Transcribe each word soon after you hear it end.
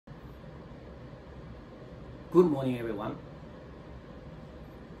Good morning, everyone.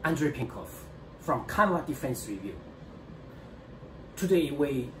 Andrei Pinkov from Canva Defense Review. Today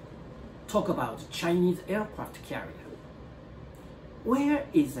we talk about Chinese aircraft carrier. Where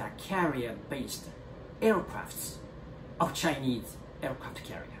is the carrier-based aircrafts of Chinese aircraft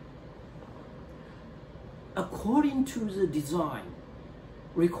carrier? According to the design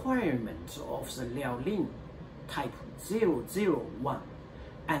requirements of the Liaoning Type 001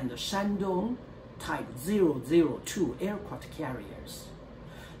 and the Shandong Type 002 aircraft carriers,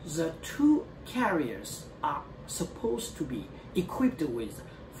 the two carriers are supposed to be equipped with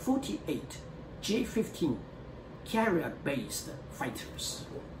 48 J-15 carrier-based fighters.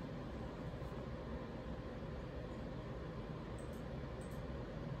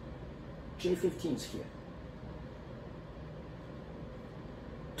 J-15s here.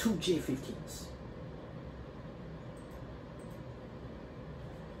 Two J-15s.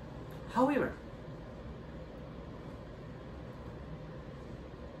 However,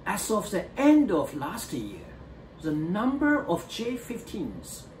 as of the end of last year, the number of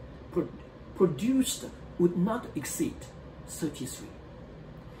J-15s produced would not exceed 33,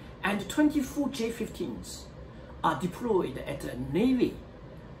 and 24 J-15s are deployed at the Navy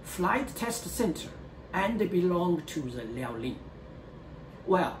Flight Test Center and belong to the Liaoning.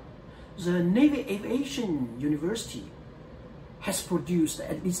 Well, the Navy Aviation University has produced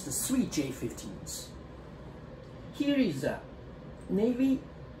at least 3 J-15s. Here is the Navy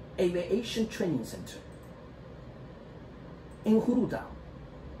Aviation Training Center in Huludao.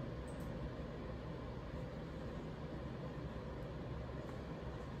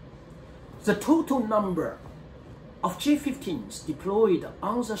 The total number of J-15s deployed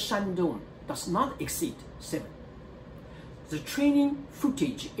on the Shandong does not exceed 7. The training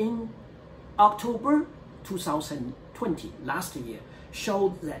footage in October 2020, last year,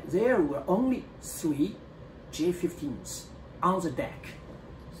 showed that there were only 3 J-15s on the deck.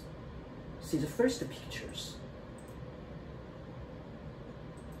 See the first pictures.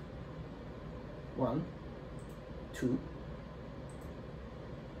 1, 2.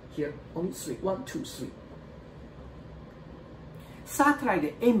 Here, only 3. 1, 2, 3.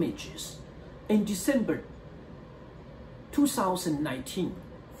 Satellite images in December 2019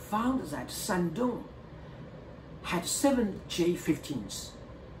 found that Shandong had 7 J-15s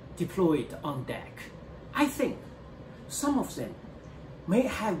deployed on deck. I think some of them may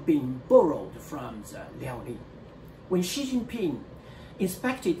have been borrowed from the Liaoning. When Xi Jinping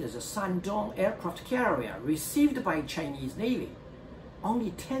inspected the Shandong aircraft carrier received by Chinese Navy,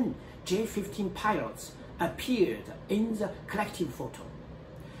 only 10 J-15 pilots appeared in the collective photo.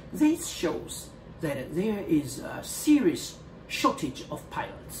 This shows that there is a serious shortage of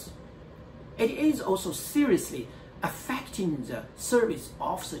pilots. It is also seriously affecting the service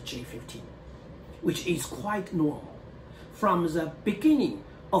of the J-15, which is quite normal. From the beginning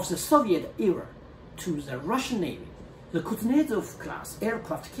of the Soviet era to the Russian Navy, the Kuznetsov-class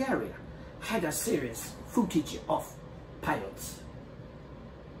aircraft carrier had a serious shortage of pilots.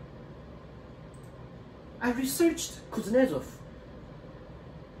 I researched Kuznetsov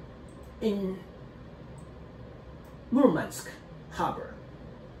in Murmansk harbor.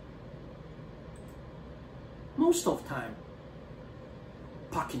 Most of the time,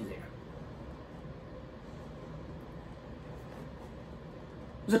 parking there.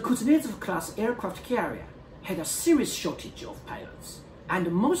 The Kuznetsov-class aircraft carrier had a serious shortage of pilots,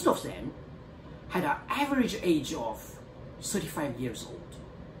 and most of them had an average age of 35 years old.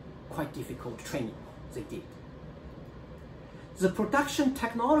 Quite difficult training they did. The production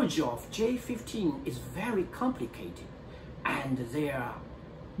technology of J-15 is very complicated, and there are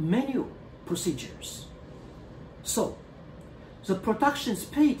manual procedures. So, the production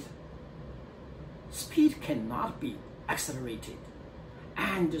speed cannot be accelerated,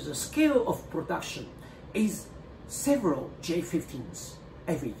 and the scale of production is several J-15s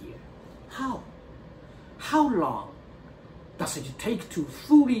every year. How long does it take to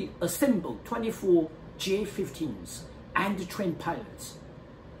fully assemble 24 J-15s and train pilots?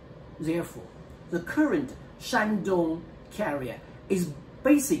 Therefore, the current Shandong carrier is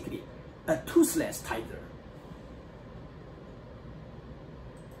basically a toothless tiger.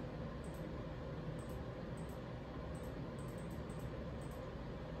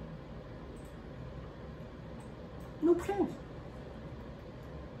 No plane.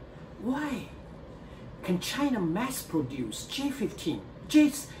 Why can China mass produce J-15,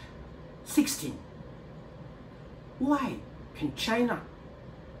 J-16? Why can China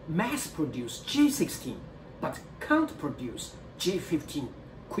mass produce J-16 but can't produce J-15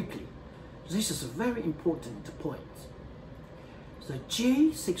 quickly? This is a very important point. The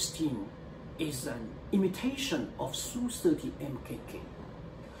J-16 is an imitation of Su-30 MKK.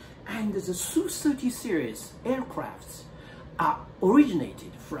 And the Su-30 series aircrafts are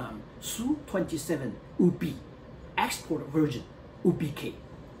originated from Su-27 UB, export version UBK.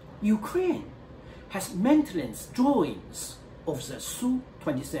 Ukraine has maintenance drawings of the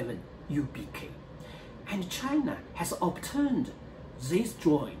Su-27 UBK, and China has obtained these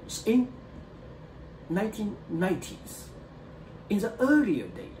drawings in 1990s. In the earlier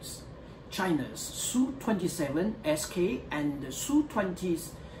days, China's Su-27 SK and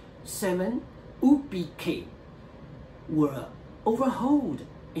Su-27 UBK were overhauled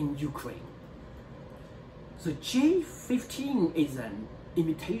in Ukraine. The J-15 is an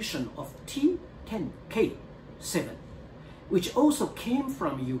imitation of T-10K-7, which also came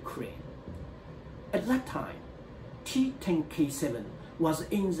from Ukraine. At that time, T-10K-7 was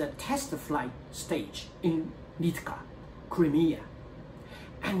in the test flight stage in Litka, Crimea,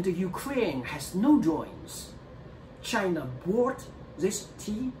 and Ukraine has no drawings. China bought this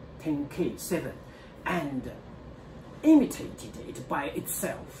T-10K-7 and imitated it by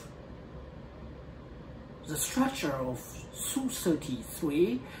itself. The structure of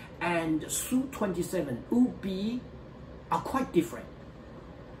Su-33 and Su-27 UB are quite different.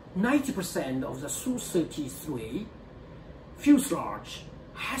 90% of the Su-33 fuselage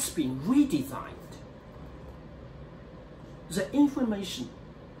has been redesigned. The information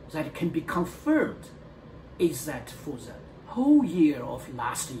that can be confirmed is that for the whole year of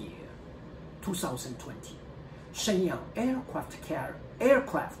last year, 2020, Shenyang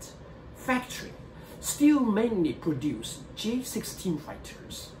aircraft factory still mainly produced J-16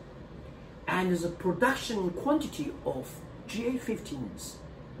 fighters, and the production quantity of J-15s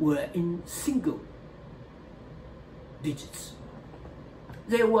were in single digits.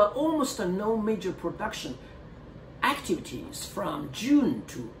 There were almost no major production activities from June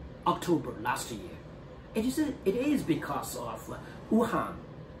to October last year. It is because of Wuhan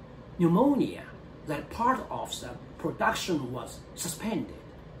pneumonia that part of the production was suspended,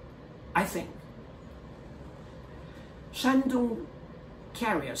 I think. Shandong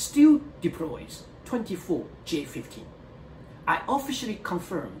carrier still deploys 24 J-15. I officially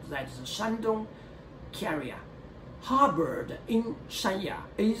confirmed that the Shandong carrier harbored in Shenyang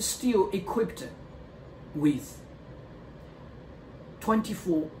is still equipped with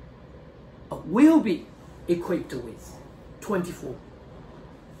 24, will be equipped with 24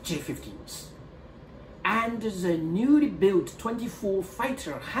 J-15s. And the newly built 24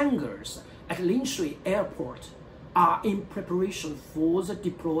 fighter hangars at Linshui Airport are in preparation for the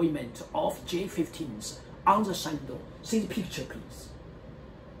deployment of J-15s on the Shandong. See the picture, please.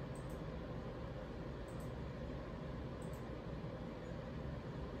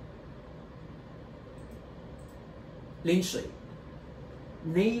 Linshui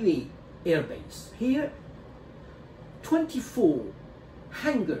Navy Air Base. Here, 24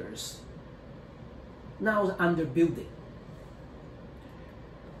 hangars now under building.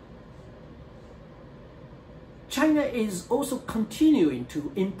 China is also continuing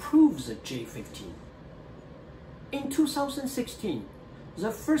to improve the J-15. In 2016,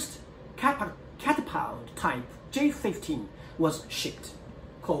 the first catapult type J-15 was shipped,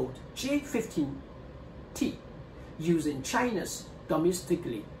 called J-15T, using China's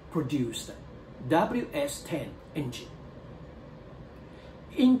domestically produced WS-10 engine.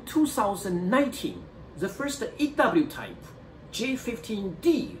 In 2019, the first EW type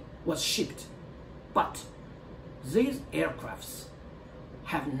J-15D was shipped, but these aircrafts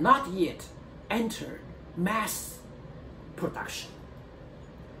have not yet entered mass production.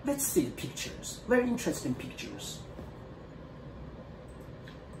 Let's see the pictures, very interesting pictures.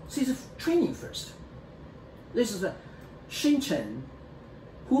 See the training first. This is the Shenyang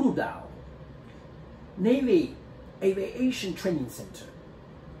Huludao Navy Aviation Training Center.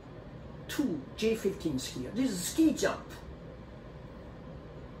 2 J-15s here. This is ski jump.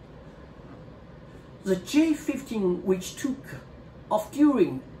 The J-15 which took off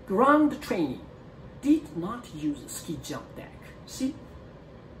during ground training did not use a ski jump deck. See?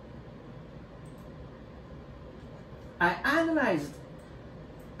 I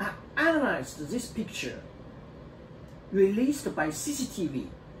analyzed this picture released by CCTV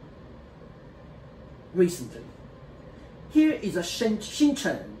recently. Here is a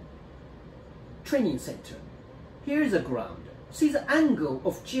Shenyang training center. Here is the ground. See the angle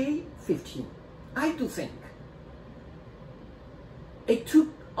of J-15. I do think it took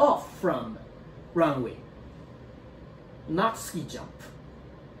off from runway, not ski jump.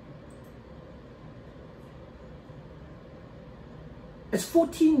 It's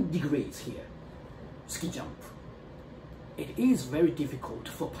 14 degrees here, ski jump. It is very difficult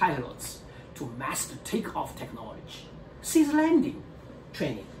for pilots to master takeoff technology. See the landing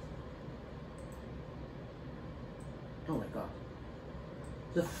training. Oh my God.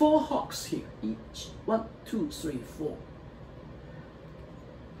 The 4 hawks here, each 1, 2, 3, 4.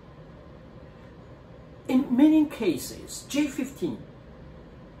 In many cases, J-15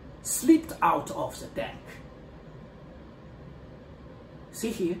 slipped out of the deck. See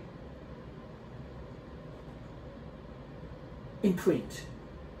here? Imprint.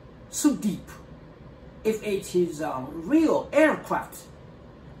 So deep. If it is a real aircraft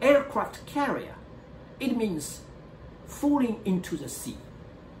carrier, it means falling into the sea.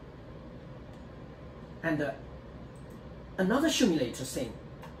 And another simulator saying,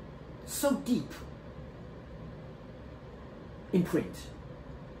 so deep imprint.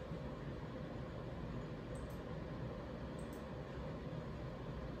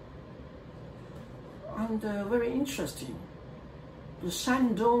 And very interesting, the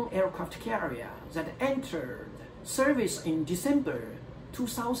Shandong aircraft carrier that entered service in December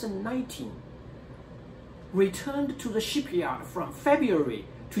 2019 returned to the shipyard from February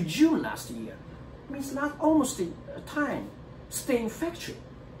to June last year. Means not almost a time stay in factory.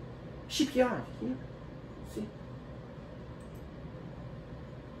 Shipyard here, see?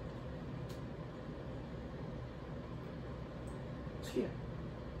 It's here.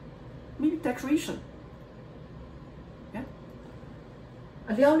 Maybe decoration. Yeah.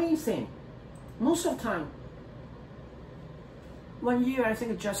 And Liaoning thing, most of the time, 1 year I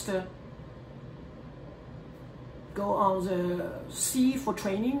think just go on the sea for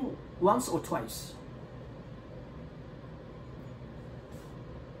training once or twice.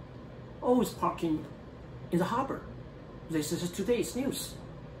 Always parking in the harbor. This is today's news.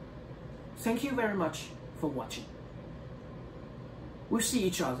 Thank you very much for watching. We'll see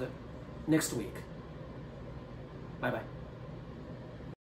each other next week. Bye-bye.